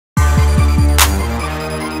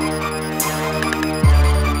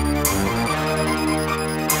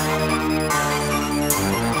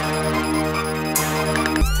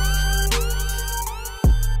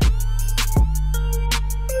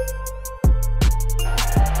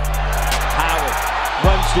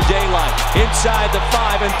to daylight, inside the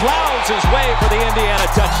 5, and plows his way for the Indiana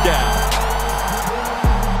touchdown.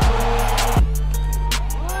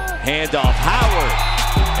 Handoff, Howard,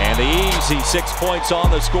 and the easy 6 points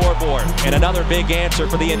on the scoreboard, and another big answer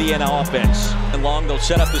for the Indiana offense. And long, they'll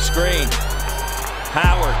set up the screen.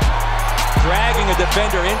 Howard dragging a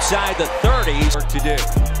defender inside the 30s. Work to do.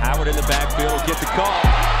 Howard in the backfield will get the call.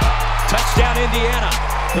 Touchdown, Indiana.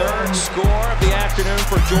 Third score of the afternoon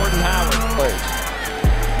for Jordan Howard.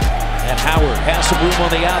 And Howard has some room on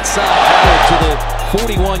the outside. Howard to the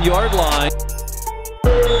 41-yard line.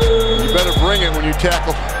 You better bring it when you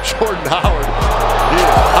tackle Jordan Howard. He is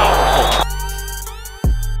powerful.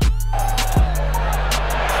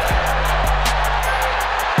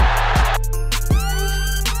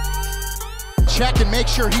 Check and make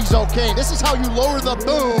sure he's okay. This is how you lower the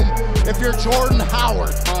boom if you're Jordan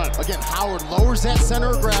Howard. Again, Howard lowers that center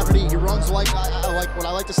of gravity. He runs like what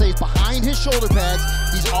I like to say is behind his shoulder pads.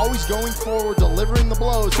 He's always going forward, delivering the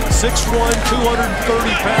blows. 6'1",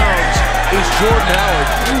 230 pounds is Jordan Howard.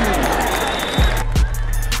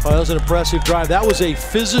 Oh, that was an impressive drive. That was a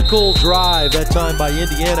physical drive that time by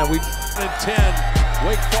Indiana. And 10.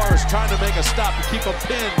 Wake Forest trying to make a stop to keep a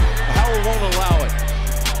pin. Howard won't allow it.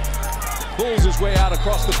 Pulls his way out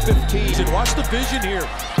across the 15s, and watch the vision here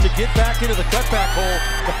to get back into the cutback hole.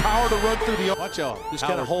 The power to run through the. Watch out! Just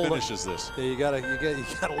kind of hold finishes this. Yeah, you gotta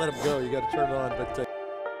let him go. You gotta turn it on. But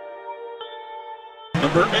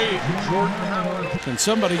number 8, Jordan Howard. Can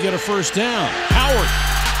somebody get a first down? Howard.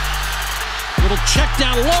 Little check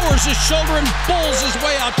down, lowers his shoulder and pulls his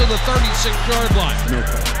way out to the 36-yard line.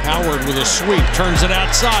 Howard with a sweep, turns it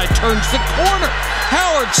outside, turns the corner.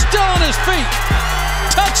 Howard still on his feet.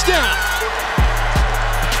 Touchdown.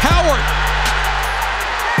 Howard.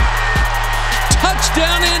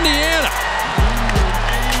 Touchdown, Indiana.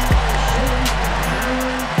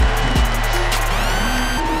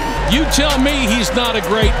 You tell me he's not a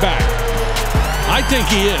great back. I think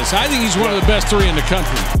he is. I think he's one of the best 3 in the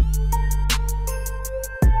country.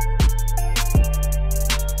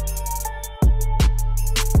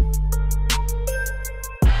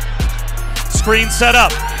 Screen set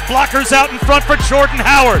up. Blockers out in front for Jordan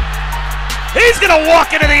Howard. He's going to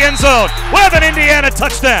walk into the end zone with an Indiana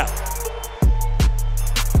touchdown.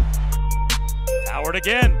 Howard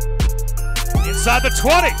again. Inside the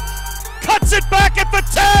 20. Cuts it back at the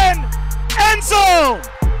 10. End zone.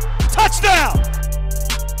 Touchdown.